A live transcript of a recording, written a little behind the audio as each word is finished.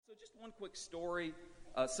Just one quick story.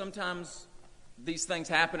 Sometimes these things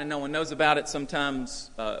happen and no one knows about it.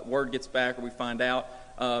 Sometimes word gets back or we find out.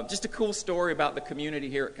 Just a cool story about the community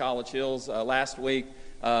here at College Hills. Last week,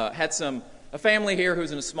 had a family here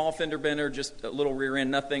who's in a small fender bender, just a little rear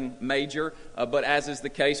end, nothing major. But as is the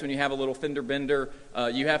case when you have a little fender bender,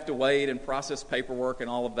 you have to wait and process paperwork and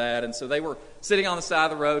all of that. And so they were sitting on the side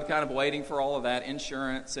of the road kind of waiting for all of that,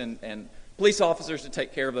 insurance and police officers to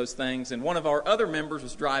take care of those things. And one of our other members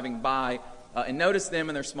was driving by and noticed them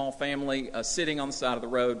and their small family sitting on the side of the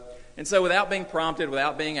road. And so without being prompted,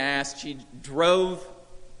 without being asked, she drove,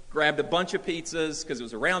 grabbed a bunch of pizzas because it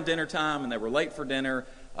was around dinner time and they were late for dinner,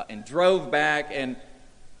 and drove back and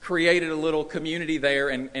created a little community there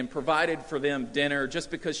and provided for them dinner just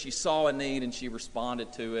because she saw a need and she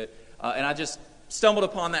responded to it. And I just stumbled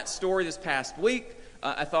upon that story this past week.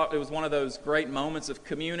 I thought it was one of those great moments of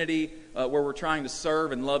community where we're trying to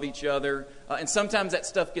serve and love each other. And sometimes that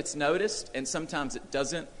stuff gets noticed and sometimes it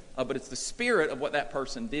doesn't. But it's the spirit of what that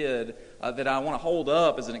person did that I want to hold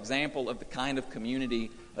up as an example of the kind of community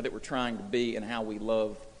that we're trying to be and how we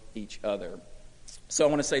love each other. So I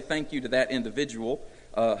want to say thank you to that individual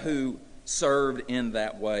who served in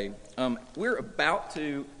that way. We're about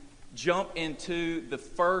to jump into the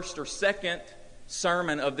first or second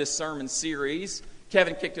sermon of this sermon series.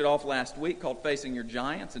 Kevin kicked it off last week called Facing Your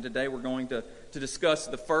Giants, and today we're going to discuss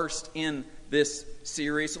the first in this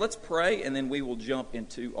series. So let's pray, and then we will jump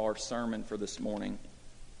into our sermon for this morning.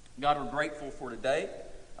 God, we're grateful for today.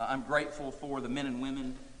 I'm grateful for the men and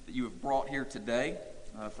women that you have brought here today,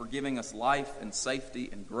 for giving us life and safety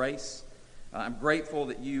and grace. I'm grateful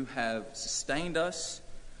that you have sustained us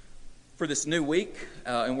for this new week,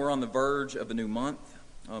 and we're on the verge of a new month.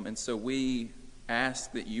 And so we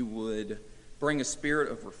ask that you would bring a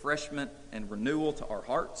spirit of refreshment and renewal to our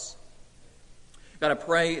hearts. God, I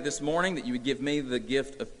pray this morning that you would give me the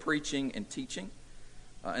gift of preaching and teaching,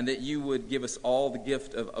 and that you would give us all the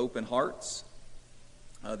gift of open hearts,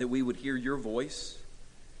 that we would hear your voice,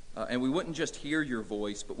 and we wouldn't just hear your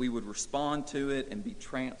voice, but we would respond to it and be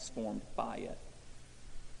transformed by it.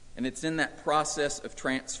 And it's in that process of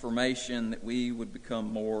transformation that we would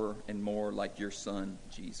become more and more like your Son,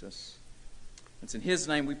 Jesus. It's in his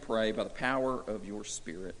name we pray, by the power of your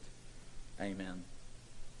Spirit. Amen.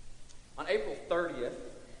 On April 30th,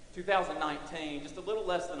 2019, just a little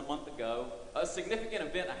less than a month ago, a significant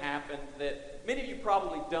event happened that many of you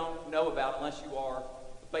probably don't know about unless you are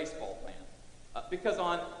a baseball fan. Because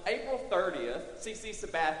on April 30th, CC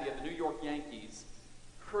Sabathia, the New York Yankees,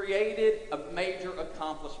 created a major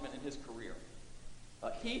accomplishment in his career.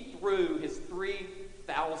 He threw his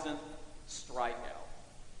 3,000th strikeout.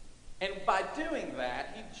 And by doing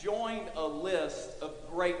that, he joined a list of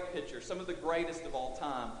great pitchers, some of the greatest of all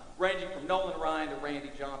time, ranging from Nolan Ryan to Randy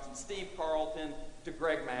Johnson, Steve Carlton to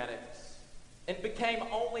Greg Maddux, and became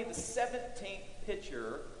only the 17th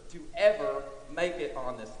pitcher to ever make it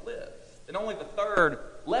on this list, and only the third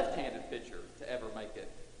left-handed pitcher to ever make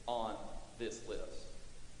it on this list.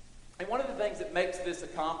 And one of the things that makes this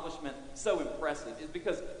accomplishment so impressive is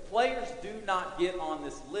because players do not get on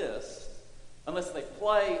this list unless they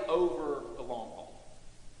play over the long haul.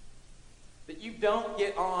 That you don't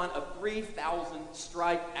get on a 3,000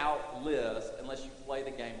 strikeout list unless you play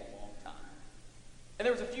the game a long time. And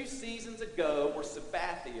there was a few seasons ago where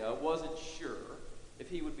Sabathia wasn't sure if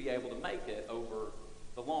he would be able to make it over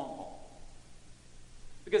the long haul.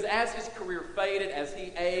 Because as his career faded, as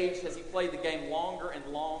he aged, as he played the game longer and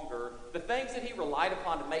longer, the things that he relied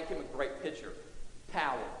upon to make him a great pitcher,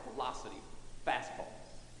 power, velocity, fastball,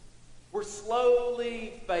 were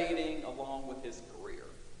slowly fading along with his career.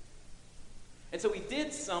 And so he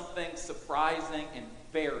did something surprising and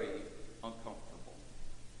very uncomfortable.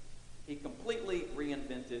 He completely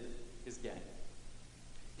reinvented his game.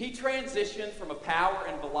 He transitioned from a power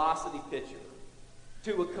and velocity pitcher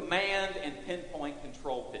to a command and pinpoint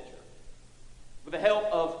control pitcher. With the help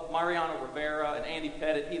of Mariano Rivera and Andy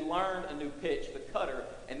Pettit, he learned a new pitch, the cutter,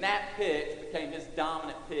 and that pitch became his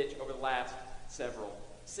dominant pitch over the last several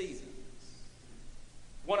seasons.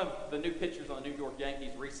 One of the new pitchers on the New York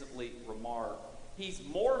Yankees recently remarked, he's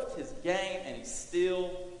morphed his game and he's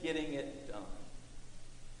still getting it done.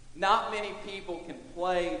 Not many people can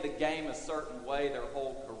play the game a certain way their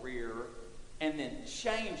whole career and then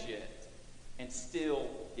change it and still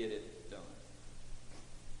get it done.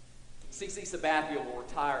 CC Sabathia will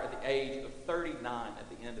retire at the age of 39 at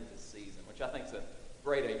the end of this season, which I think is a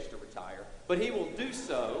great age to retire. But he will do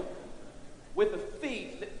so with a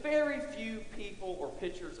feat that very few people or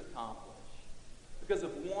pitchers accomplish because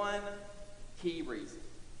of one key reason.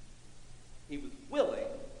 He was willing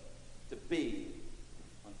to be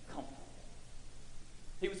uncomfortable.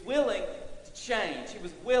 He was willing to change. He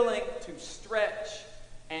was willing to stretch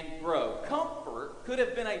and grow. Comfort could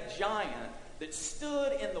have been a giant that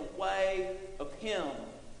stood in the way of him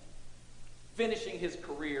finishing his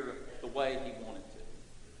career the way he wanted to.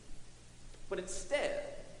 But instead,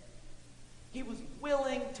 he was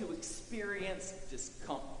willing to experience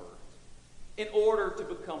discomfort in order to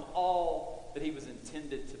become all that he was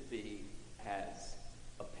intended to be as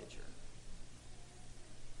a pitcher.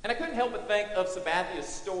 And I couldn't help but think of Sabathia's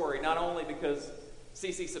story, not only because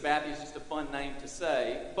C.C. Sabathia is just a fun name to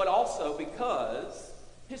say, but also because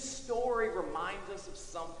his story reminds us of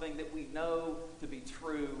something that we know to be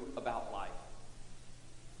true about life.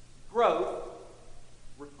 Growth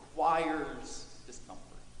requires discomfort.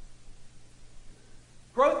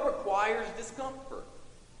 Growth requires discomfort.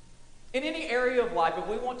 In any area of life, if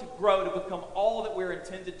we want to grow to become all that we're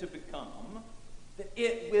intended to become, then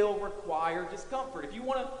it will require discomfort. If you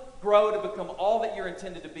want to grow to become all that you're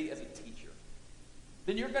intended to be as a teacher,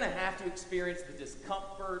 then you're going to have to experience the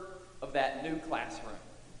discomfort of that new classroom,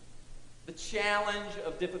 the challenge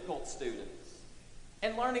of difficult students,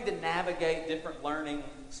 and learning to navigate different learning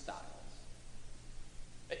styles.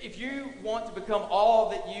 If you want to become all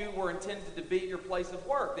that you were intended to be at your place of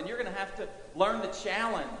work, then you're going to have to learn the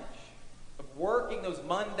challenge of working those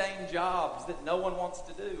mundane jobs that no one wants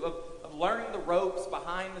to do, of learning the ropes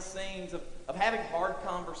behind the scenes, of having hard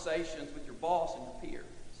conversations with your boss and your peers.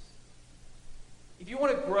 If you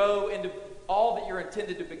want to grow into all that you're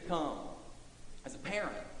intended to become as a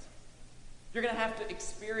parent, you're going to have to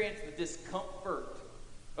experience the discomfort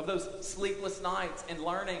of those sleepless nights and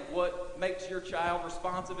learning what makes your child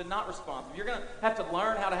responsive and not responsive. You're going to have to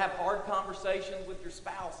learn how to have hard conversations with your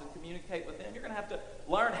spouse and communicate with them. You're going to have to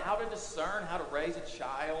learn how to discern how to raise a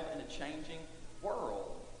child in a changing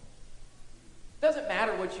world. It doesn't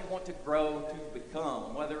matter what you want to grow to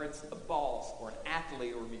become, whether it's a boss or an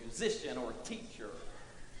athlete or a musician or a teacher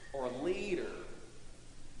or a leader.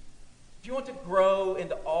 If you want to grow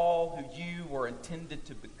into all who you were intended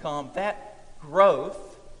to become, that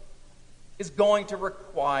growth is going to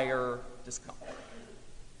require discomfort.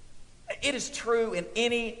 It is true in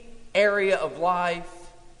any area of life,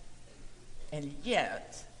 and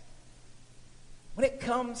yet, when it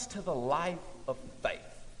comes to the life of faith,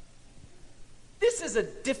 this is a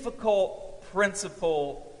difficult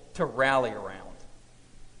principle to rally around.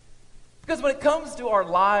 Because when it comes to our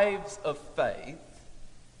lives of faith,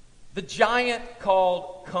 the giant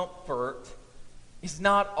called comfort is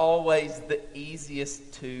not always the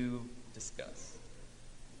easiest to discuss.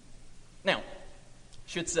 Now,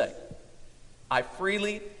 should say, I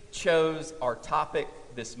freely chose our topic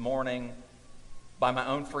this morning by my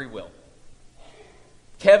own free will.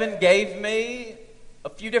 Kevin gave me a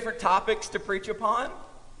few different topics to preach upon,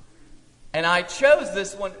 and I chose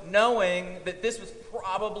this one knowing that this was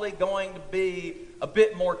probably going to be a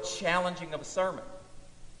bit more challenging of a sermon.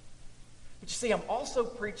 But you see, I'm also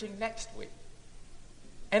preaching next week.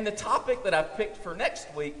 And the topic that I've picked for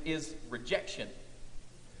next week is rejection.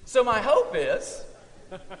 So my hope is,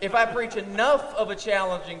 if I preach enough of a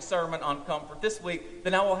challenging sermon on comfort this week,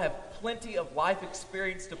 then I will have plenty of life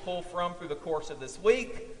experience to pull from through the course of this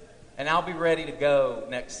week, and I'll be ready to go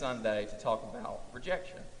next Sunday to talk about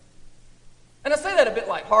rejection. And I say that a bit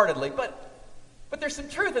lightheartedly, but there's some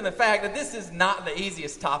truth in the fact that this is not the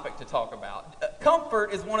easiest topic to talk about.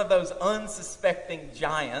 Comfort is one of those unsuspecting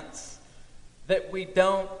giants that we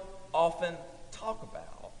don't often talk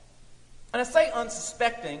about. And I say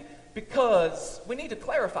unsuspecting because we need to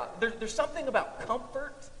clarify. There's something about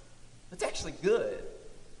comfort that's actually good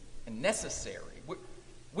and necessary.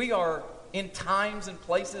 We are in times and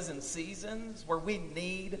places and seasons where we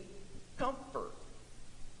need comfort.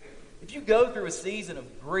 If you go through a season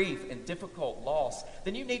of grief and difficult loss,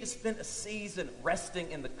 then you need to spend a season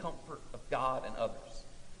resting in the comfort of God and others.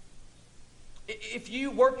 If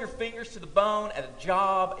you work your fingers to the bone at a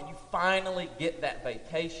job and you finally get that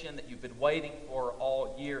vacation that you've been waiting for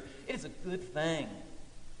all year, it is a good thing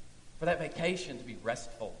for that vacation to be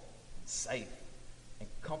restful, and safe, and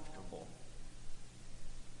comfortable.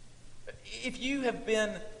 If you have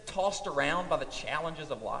been tossed around by the challenges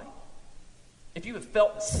of life, if you have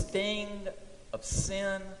felt the sting of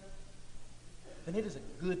sin, then it is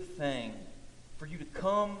a good thing for you to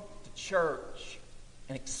come to church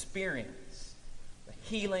and experience the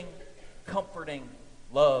healing, comforting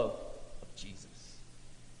love of Jesus.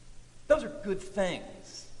 Those are good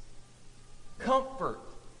things. Comfort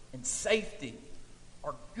and safety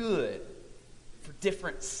are good for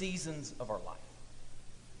different seasons of our life.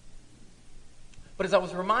 But as I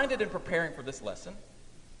was reminded in preparing for this lesson,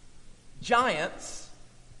 giants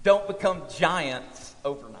don't become giants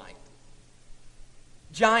overnight.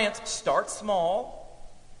 Giants start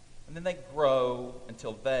small, and then they grow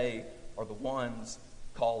until they are the ones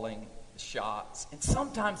calling the shots. And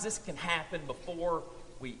sometimes this can happen before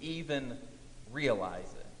we even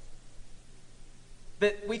realize it.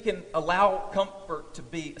 That we can allow comfort to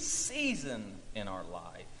be a season in our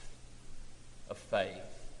life of faith.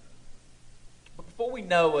 But before we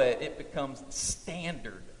know it, it becomes the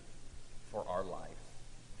standard for our life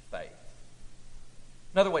of faith.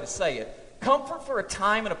 Another way to say it, comfort for a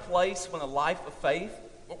time and a place when a life of faith,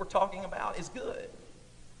 what we're talking about, is good.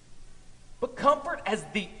 But comfort as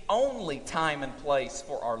the only time and place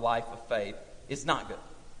for our life of faith is not good.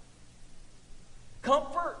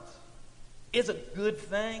 Comfort is a good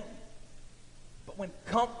thing, but when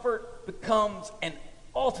comfort becomes an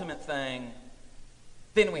ultimate thing,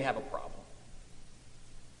 then we have a problem.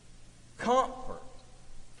 Comfort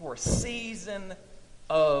for a season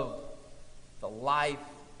of the life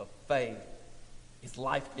of faith is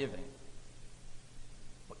life-giving.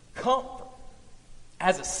 But comfort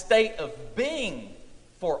as a state of being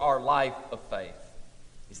for our life of faith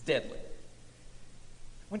is deadly.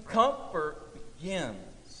 When comfort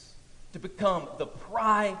begins to become the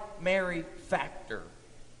primary factor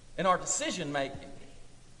in our decision-making,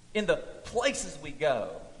 in the places we go,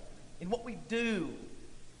 in what we do,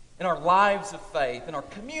 in our lives of faith, in our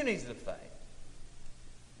communities of faith,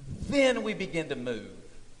 then we begin to move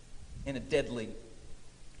in a deadly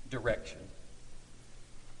direction.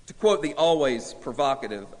 To quote the always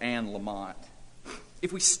provocative Anne Lamott,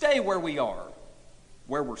 if we stay where we are,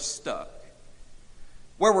 where we're stuck,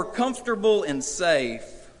 where we're comfortable and safe,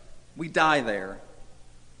 we die there.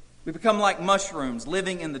 We become like mushrooms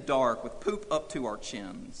living in the dark with poop up to our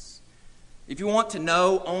chins. If you want to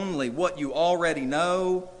know only what you already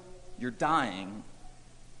know, you're dying.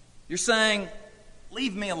 You're saying,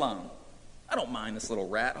 leave me alone. I don't mind this little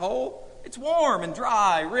rat hole. It's warm and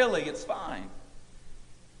dry. Really, it's fine.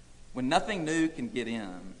 When nothing new can get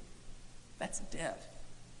in, that's death.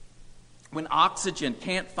 When oxygen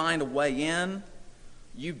can't find a way in,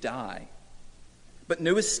 you die. But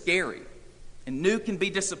new is scary, and new can be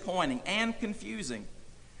disappointing and confusing.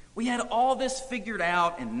 We had all this figured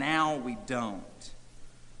out, and now we don't.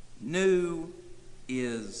 New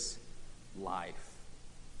is life.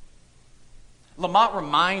 Lamott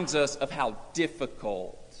reminds us of how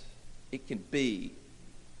difficult it can be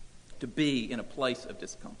to be in a place of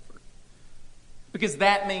discomfort. Because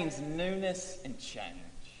that means newness and change.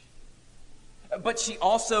 But she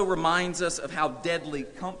also reminds us of how deadly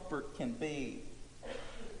comfort can be.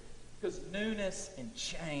 Because newness and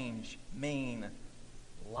change mean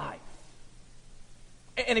life.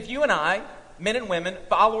 And if you and I, men and women,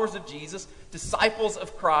 followers of Jesus, disciples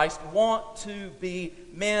of Christ, want to be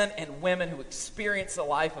men and women who experience the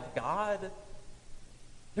life of God,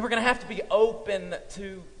 then we're going to have to be open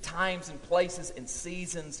to times and places and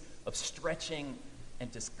seasons of stretching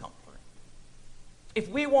and discomfort. If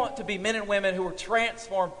we want to be men and women who are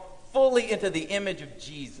transformed fully into the image of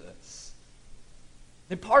Jesus,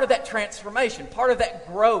 then part of that transformation, part of that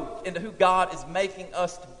growth into who God is making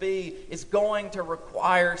us to be is going to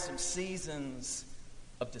require some seasons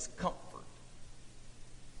of discomfort.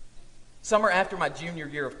 Summer after my junior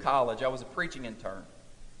year of college, I was a preaching intern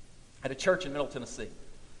at a church in Middle Tennessee.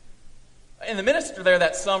 And the minister there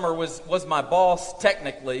that summer was my boss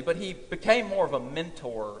technically, but he became more of a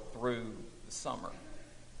mentor through the summer.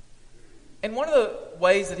 And one of the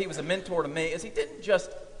ways that he was a mentor to me is he didn't just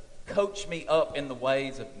coach me up in the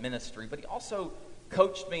ways of ministry, but he also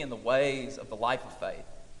coached me in the ways of the life of faith.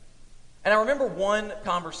 And I remember one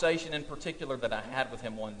conversation in particular that I had with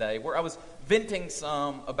him one day where I was venting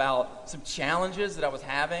about some challenges that I was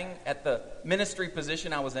having at the ministry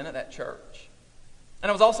position I was in at that church. And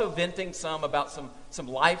I was also venting about some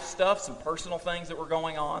life stuff, some personal things that were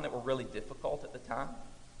going on that were really difficult at the time.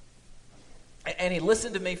 And he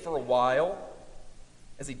listened to me for a while,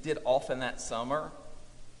 as he did often that summer.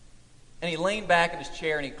 And he leaned back in his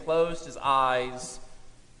chair and he closed his eyes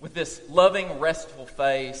with this loving, restful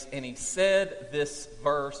face, and he said this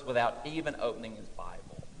verse without even opening his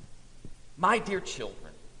Bible. My dear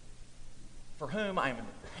children, for whom I am in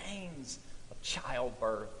the pains of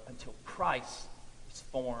childbirth until Christ is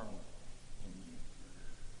formed in you.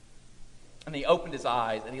 And he opened his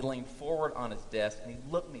eyes and he leaned forward on his desk and he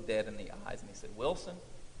looked me dead in the eyes and he said, Wilson,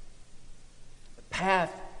 the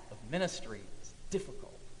path of ministry is difficult.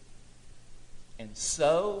 And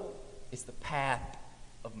so is the path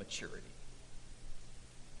of maturity.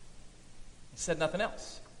 He said nothing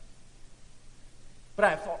else. But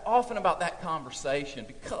I thought often about that conversation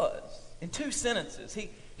because in 2 sentences,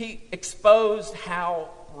 he exposed how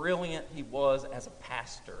brilliant he was as a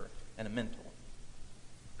pastor and a mentor.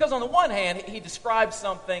 Because on the one hand, he describes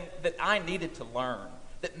something that I needed to learn,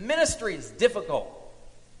 that ministry is difficult.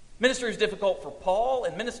 Ministry is difficult for Paul,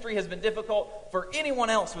 and ministry has been difficult for anyone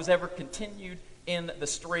else who has ever continued in the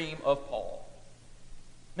stream of Paul.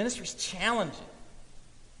 Ministry is challenging.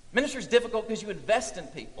 Ministry is difficult because you invest in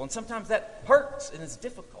people, and sometimes that hurts and is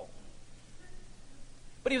difficult.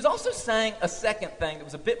 But he was also saying a second thing that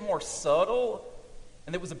was a bit more subtle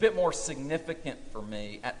and that was a bit more significant for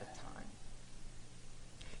me at the time.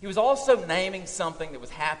 He was also naming something that was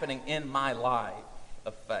happening in my life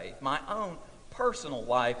of faith, my own personal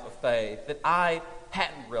life of faith, that I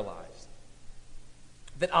hadn't realized.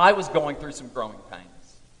 That I was going through some growing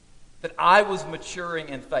pains. That I was maturing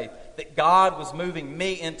in faith. That God was moving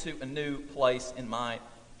me into a new place in my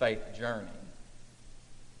faith journey.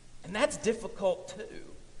 And that's difficult too.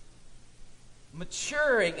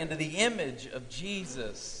 Maturing into the image of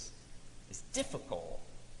Jesus is difficult.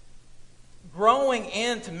 Growing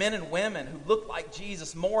into men and women who look like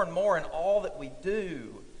Jesus more and more in all that we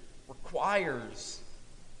do requires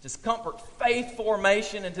discomfort. Faith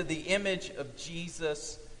formation into the image of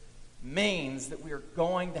Jesus means that we are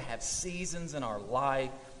going to have seasons in our life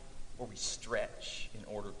where we stretch in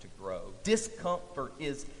order to grow. Discomfort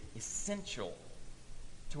is essential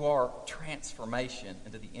to our transformation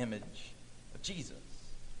into the image of Jesus.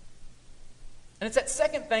 And it's that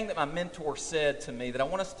second thing that my mentor said to me that I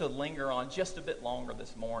want us to linger on just a bit longer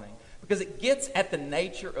this morning, because it gets at the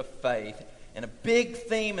nature of faith and a big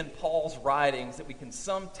theme in Paul's writings that we can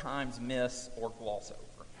sometimes miss or gloss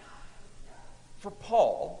over. For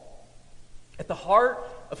Paul, at the heart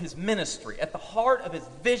of his ministry, at the heart of his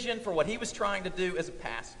vision for what he was trying to do as a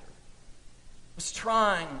pastor, was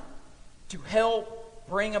trying to help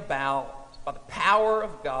bring about, by the power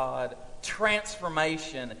of God,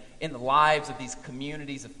 transformation in the lives of these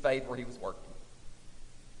communities of faith where he was working.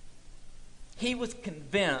 He was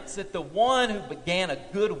convinced that the one who began a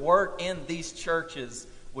good work in these churches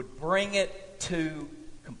would bring it to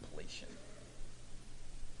completion.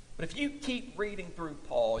 But if you keep reading through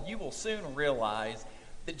Paul, you will soon realize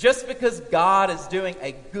that just because God is doing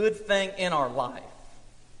a good thing in our life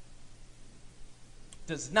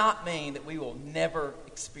does not mean that we will never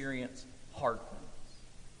experience hard things,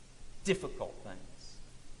 difficult things,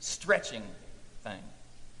 stretching things.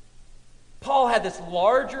 Paul had this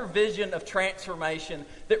larger vision of transformation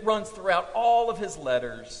that runs throughout all of his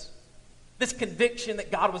letters. This conviction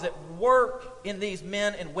that God was at work in these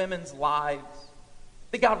men and women's lives.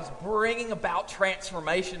 That God was bringing about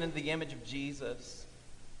transformation into the image of Jesus.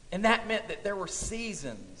 And that meant that there were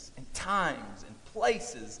seasons and times and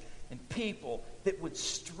places and people that would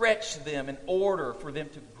stretch them in order for them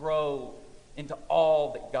to grow into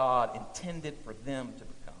all that God intended for them to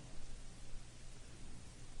become.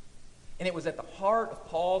 And it was at the heart of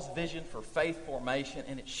Paul's vision for faith formation,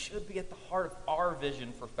 and it should be at the heart of our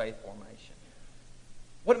vision for faith formation.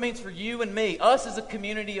 What it means for you and me, us as a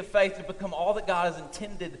community of faith, to become all that God has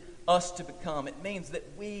intended us to become. It means that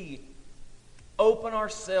we open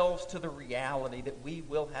ourselves to the reality that we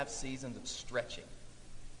will have seasons of stretching,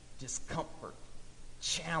 discomfort,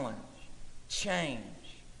 challenge, change,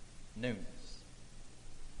 newness.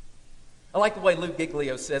 I like the way Lou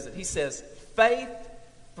Giglio says it. He says, faith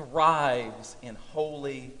thrives in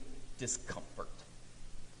holy discomfort.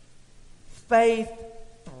 Faith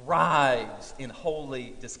thrives in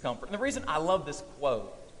holy discomfort. And the reason I love this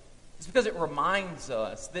quote is because it reminds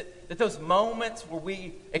us that those moments where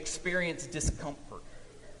we experience discomfort,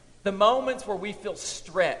 the moments where we feel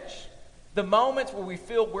stretched, the moments where we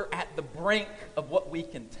feel we're at the brink of what we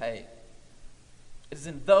can take, it is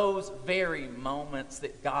in those very moments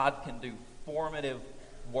that God can do formative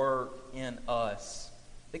work in us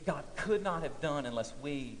that God could not have done unless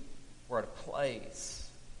we were at a place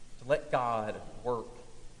to let God work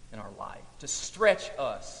in our life, to stretch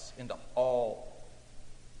us into all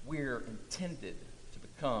we're intended to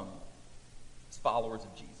become as followers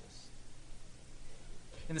of Jesus.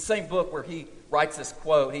 In the same book where he writes this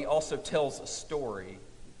quote, he also tells a story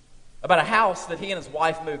about a house that he and his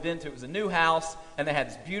wife moved into. It was a new house, and they had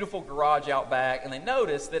this beautiful garage out back, and they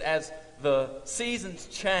noticed that as the seasons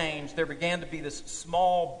changed, there began to be this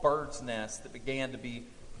small bird's nest that began to be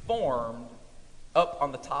formed up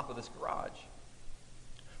on the top of this garage,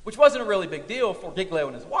 which wasn't a really big deal for Giglio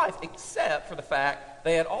and his wife, except for the fact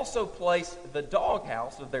they had also placed the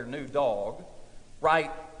doghouse of their new dog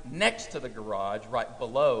right next to the garage, right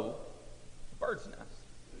below the bird's nest.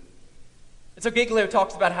 And so Giglio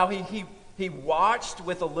talks about how he watched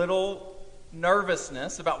with a little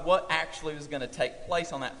nervousness about what actually was going to take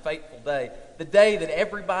place on that fateful day, the day that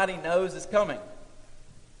everybody knows is coming,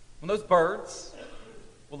 when those birds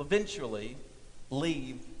will eventually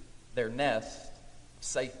leave their nest of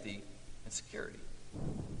safety and security.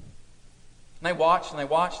 And they watched and they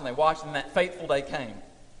watched and they watched, and that fateful day came.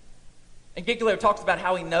 And Giglio talks about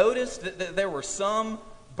how he noticed that there were some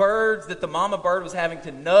birds that the mama bird was having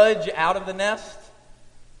to nudge out of the nest.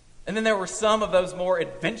 And then there were some of those more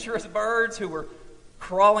adventurous birds who were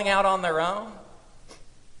crawling out on their own.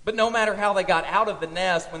 But no matter how they got out of the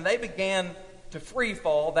nest, when they began to free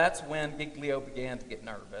fall, that's when Giglio began to get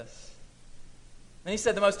nervous. And he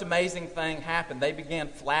said the most amazing thing happened. They began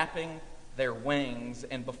flapping their wings,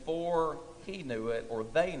 and before he knew it, or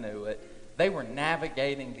they knew it, they were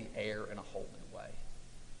navigating the air in a whole new way.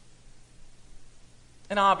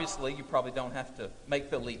 And obviously, you probably don't have to make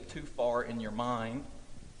the leap too far in your mind.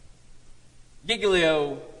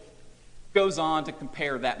 Giglio goes on to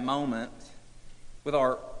compare that moment with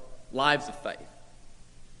our lives of faith.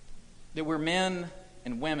 That we're men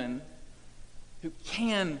and women who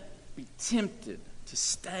can be tempted to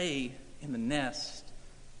stay in the nest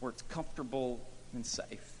where it's comfortable and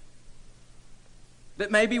safe.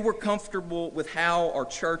 That maybe we're comfortable with how our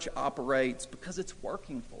church operates because it's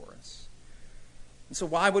working for us. And so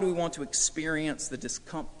why would we want to experience the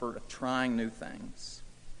discomfort of trying new things?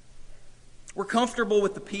 We're comfortable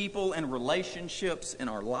with the people and relationships in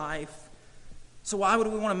our life. So why would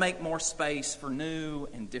we want to make more space for new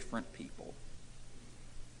and different people?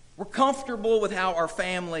 We're comfortable with how our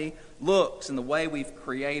family looks and the way we've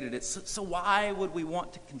created it. So why would we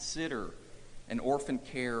want to consider an orphan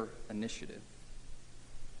care initiative?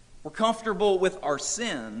 We're comfortable with our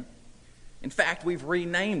sin. In fact, we've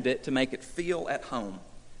renamed it to make it feel at home.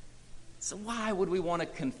 So why would we want to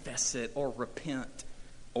confess it or repent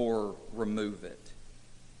or remove it?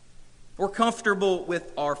 We're comfortable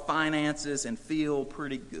with our finances and feel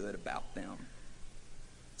pretty good about them.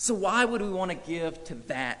 So why would we want to give to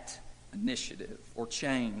that initiative or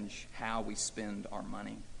change how we spend our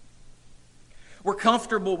money? We're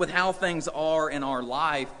comfortable with how things are in our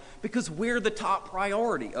life because we're the top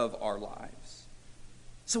priority of our lives.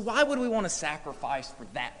 So why would we want to sacrifice for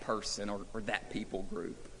that person or that people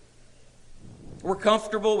group? We're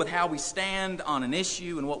comfortable with how we stand on an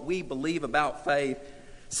issue and what we believe about faith.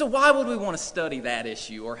 So why would we want to study that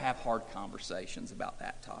issue or have hard conversations about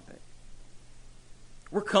that topic?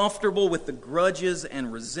 We're comfortable with the grudges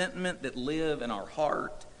and resentment that live in our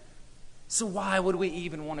heart. So why would we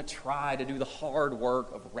even want to try to do the hard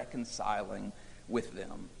work of reconciling with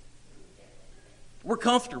them? We're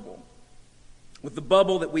comfortable with the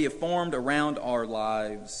bubble that we have formed around our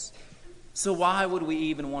lives. So why would we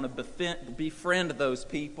even want to befriend those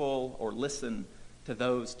people or listen to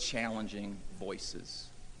those challenging voices?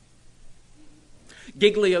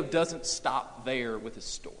 Giglio doesn't stop there with his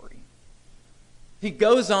story. He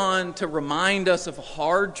goes on to remind us of a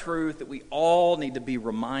hard truth that we all need to be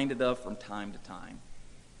reminded of from time to time.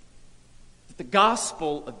 That the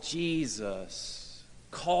gospel of Jesus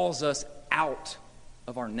calls us out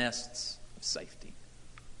of our nests of safety.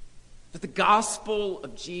 That the gospel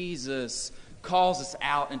of Jesus calls us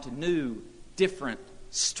out into new, different,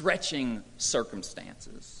 stretching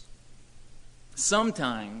circumstances.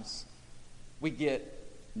 Sometimes we get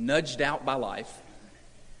nudged out by life,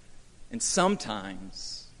 and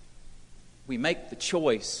sometimes we make the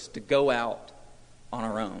choice to go out on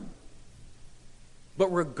our own. But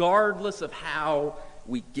regardless of how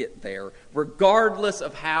we get there, regardless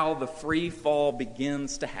of how the free fall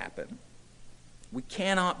begins to happen, we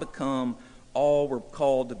cannot become all we're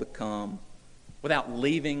called to become without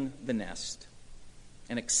leaving the nest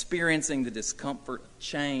and experiencing the discomfort of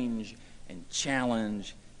change and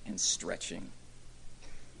challenge and stretching.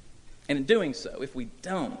 And in doing so, if we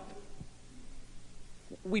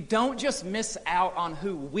don't just miss out on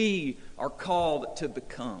who we are called to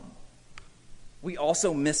become. We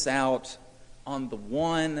also miss out on the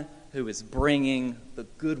one who is bringing the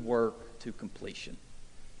good work to completion.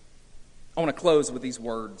 I want to close with these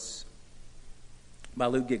words by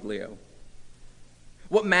Lou Giglio.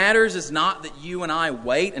 What matters is not that you and I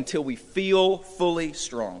wait until we feel fully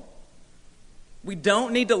strong. We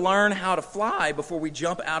don't need to learn how to fly before we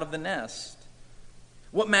jump out of the nest.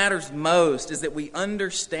 What matters most is that we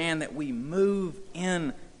understand that we move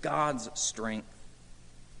in God's strength.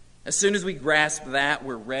 As soon as we grasp that,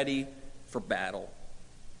 we're ready for battle.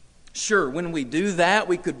 Sure, when we do that,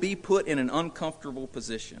 we could be put in an uncomfortable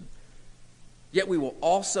position. Yet we will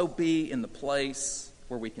also be in the place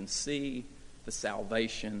where we can see the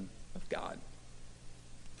salvation of God.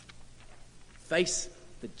 Face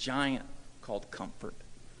the giant called comfort.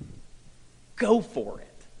 Go for it.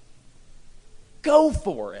 Go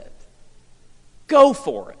for it. Go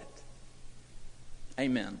for it.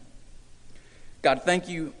 Amen. God, thank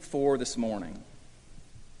you for this morning.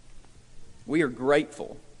 We are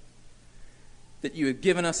grateful that you have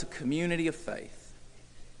given us a community of faith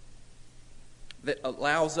that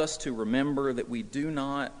allows us to remember that we do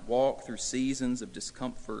not walk through seasons of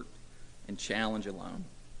discomfort and challenge alone.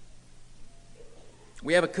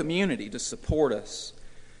 We have a community to support us,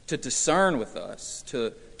 to discern with us,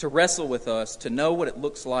 to wrestle with us, to know what it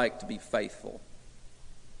looks like to be faithful.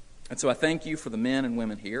 And so I thank you for the men and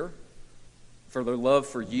women here, for their love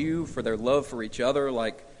for you, for their love for each other,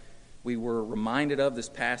 like we were reminded of this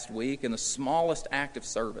past week, in the smallest act of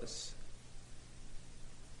service.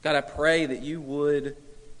 God, I pray that you would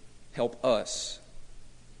help us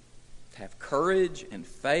to have courage and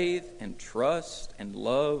faith and trust and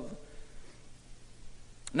love,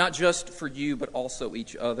 not just for you, but also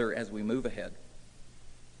each other as we move ahead.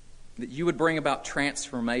 That you would bring about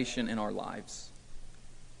transformation in our lives.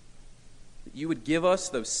 That you would give us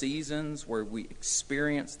those seasons where we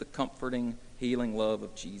experience the comforting, healing love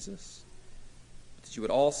of Jesus. That you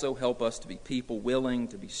would also help us to be people willing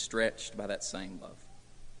to be stretched by that same love.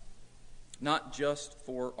 Not just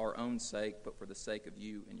for our own sake, but for the sake of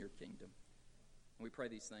you and your kingdom. And we pray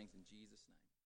these things in Jesus' name.